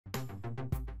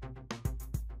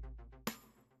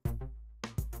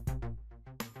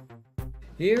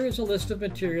Here is a list of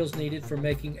materials needed for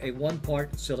making a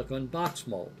one-part silicone box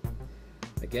mold.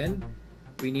 Again,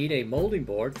 we need a molding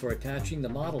board for attaching the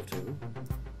model to.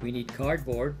 We need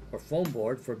cardboard or foam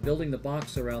board for building the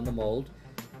box around the mold,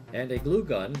 and a glue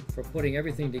gun for putting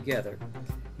everything together.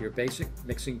 Your basic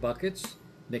mixing buckets,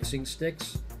 mixing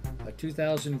sticks, a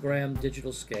 2,000-gram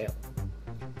digital scale.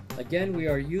 Again, we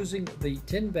are using the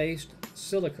tin-based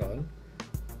silicone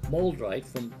Moldrite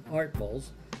from Art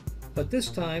Molds, but this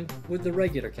time with the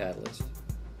regular catalyst.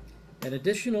 An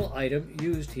additional item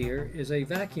used here is a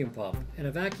vacuum pump and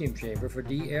a vacuum chamber for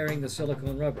de-airing the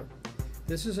silicone rubber.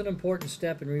 This is an important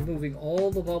step in removing all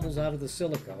the bubbles out of the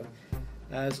silicone,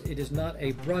 as it is not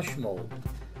a brush mold.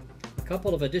 A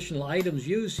couple of additional items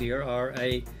used here are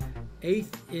a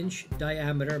 1/8-inch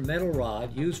diameter metal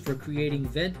rod used for creating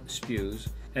vent sprues,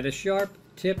 and a sharp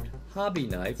tipped hobby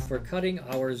knife for cutting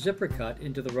our zipper cut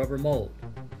into the rubber mold.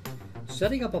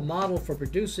 Setting up a model for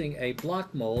producing a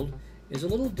block mold is a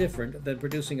little different than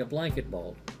producing a blanket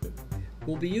mold.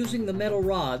 We'll be using the metal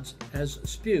rods as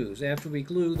sprues after we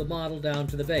glue the model down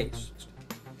to the base.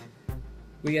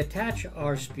 We attach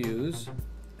our sprues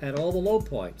at all the low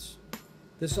points.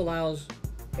 This allows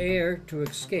air to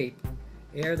escape,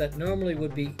 air that normally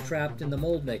would be trapped in the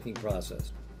mold making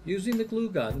process. Using the glue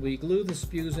gun, we glue the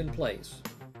sprues in place.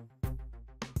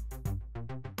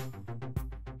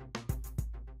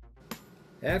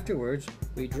 Afterwards,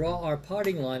 we draw our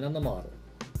parting line on the model.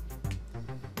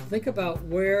 Think about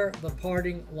where the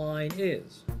parting line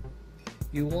is.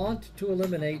 You want to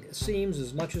eliminate seams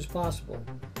as much as possible.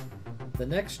 The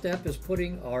next step is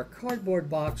putting our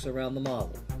cardboard box around the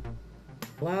model.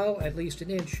 Allow at least 1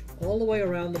 inch all the way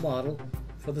around the model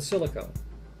for the silicone.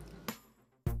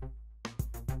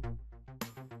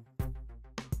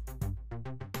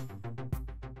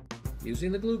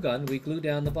 Using the glue gun, we glue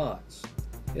down the box.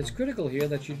 It's critical here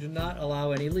that you do not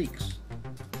allow any leaks.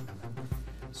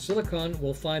 Silicone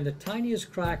will find the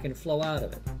tiniest crack and flow out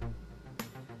of it.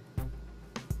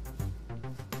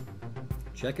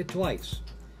 Check it twice.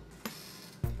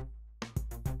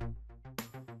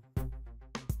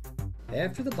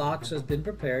 After the box has been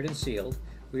prepared and sealed,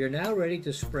 we are now ready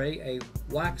to spray a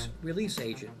wax release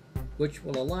agent, which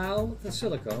will allow the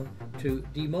silicone to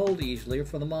demold easily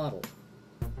for the model.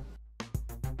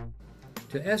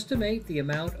 To estimate the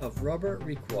amount of rubber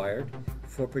required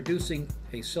for producing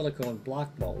a silicone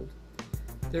block mold,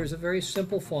 there is a very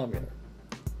simple formula.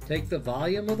 Take the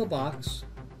volume of the box,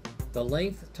 the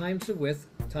length times the width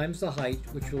times the height,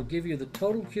 which will give you the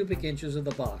total cubic inches of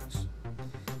the box.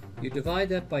 You divide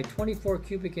that by 24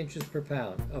 cubic inches per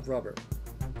pound of rubber.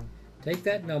 Take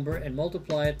that number and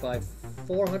multiply it by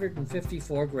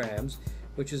 454 grams,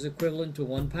 which is equivalent to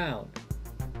 1 pound.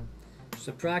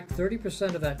 Subtract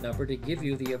 30% of that number to give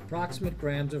you the approximate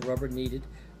grams of rubber needed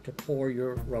to pour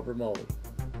your rubber mold.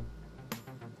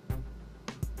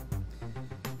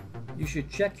 You should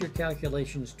check your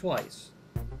calculations twice.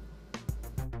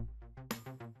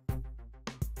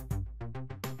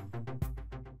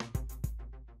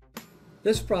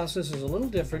 This process is a little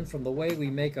different from the way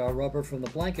we make our rubber from the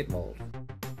blanket mold.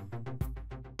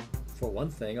 For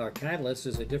one thing, our catalyst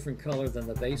is a different color than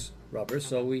the base rubber,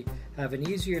 so we have an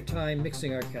easier time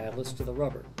mixing our catalyst to the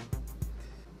rubber.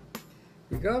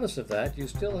 Regardless of that, you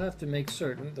still have to make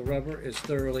certain the rubber is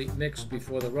thoroughly mixed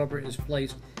before the rubber is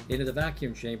placed into the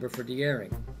vacuum chamber for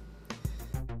de-airing.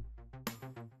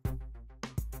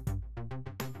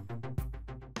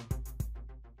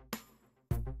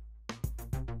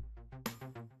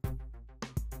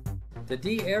 The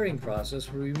de-airing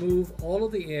process will remove all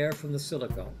of the air from the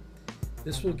silicone.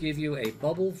 This will give you a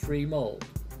bubble-free mold.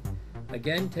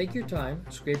 Again, take your time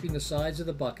scraping the sides of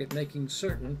the bucket, making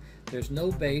certain there's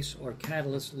no base or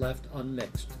catalyst left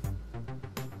unmixed.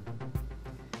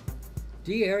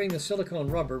 De-airing the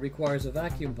silicone rubber requires a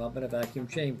vacuum pump and a vacuum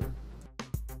chamber.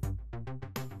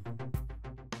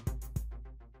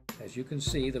 As you can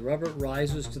see, the rubber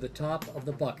rises to the top of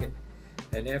the bucket,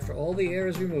 and after all the air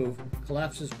is removed,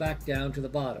 collapses back down to the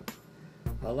bottom.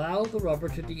 Allow the rubber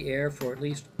to de-air for at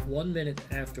least 1 minute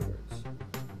afterwards.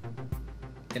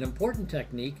 An important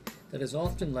technique that is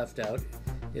often left out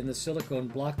in the silicone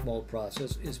block mold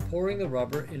process is pouring the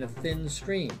rubber in a thin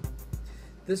stream.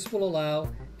 This will allow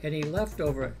any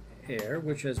leftover air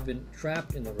which has been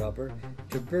trapped in the rubber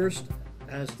to burst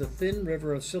as the thin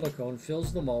river of silicone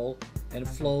fills the mold and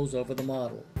flows over the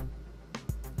model.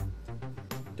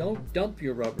 Don't dump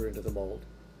your rubber into the mold.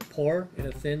 Pour in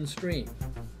a thin stream.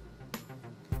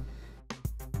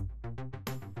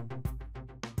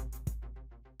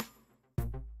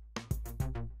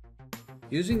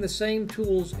 Using the same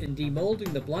tools in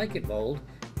demolding the blanket mold,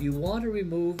 you want to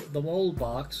remove the mold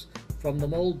box from the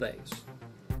mold base.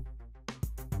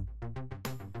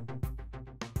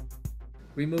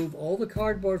 Remove all the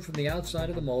cardboard from the outside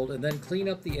of the mold and then clean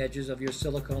up the edges of your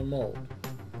silicone mold.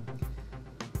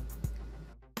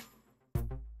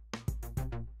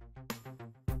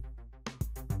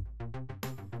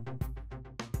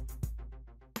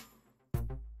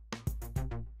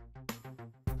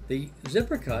 The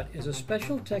zipper cut is a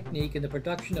special technique in the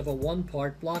production of a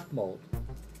one-part block mold.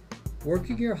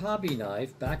 Working your hobby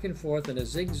knife back and forth in a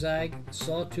zigzag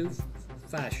sawtooth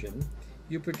fashion,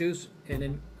 you produce an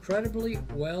incredibly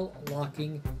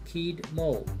well-locking keyed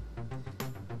mold.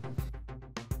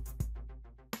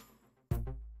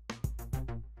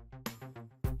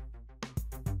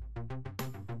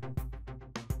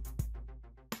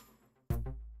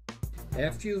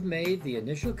 After you've made the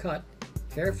initial cut,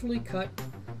 carefully cut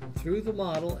through the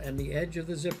model and the edge of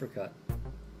the zipper cut.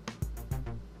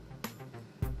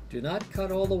 Do not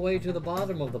cut all the way to the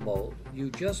bottom of the mold.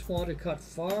 You just want to cut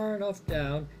far enough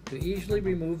down to easily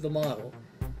remove the model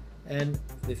and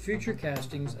the future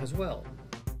castings as well.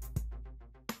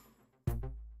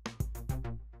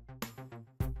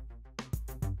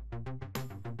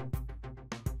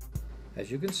 As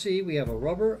you can see, we have a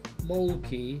rubber mold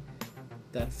key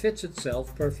that fits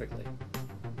itself perfectly.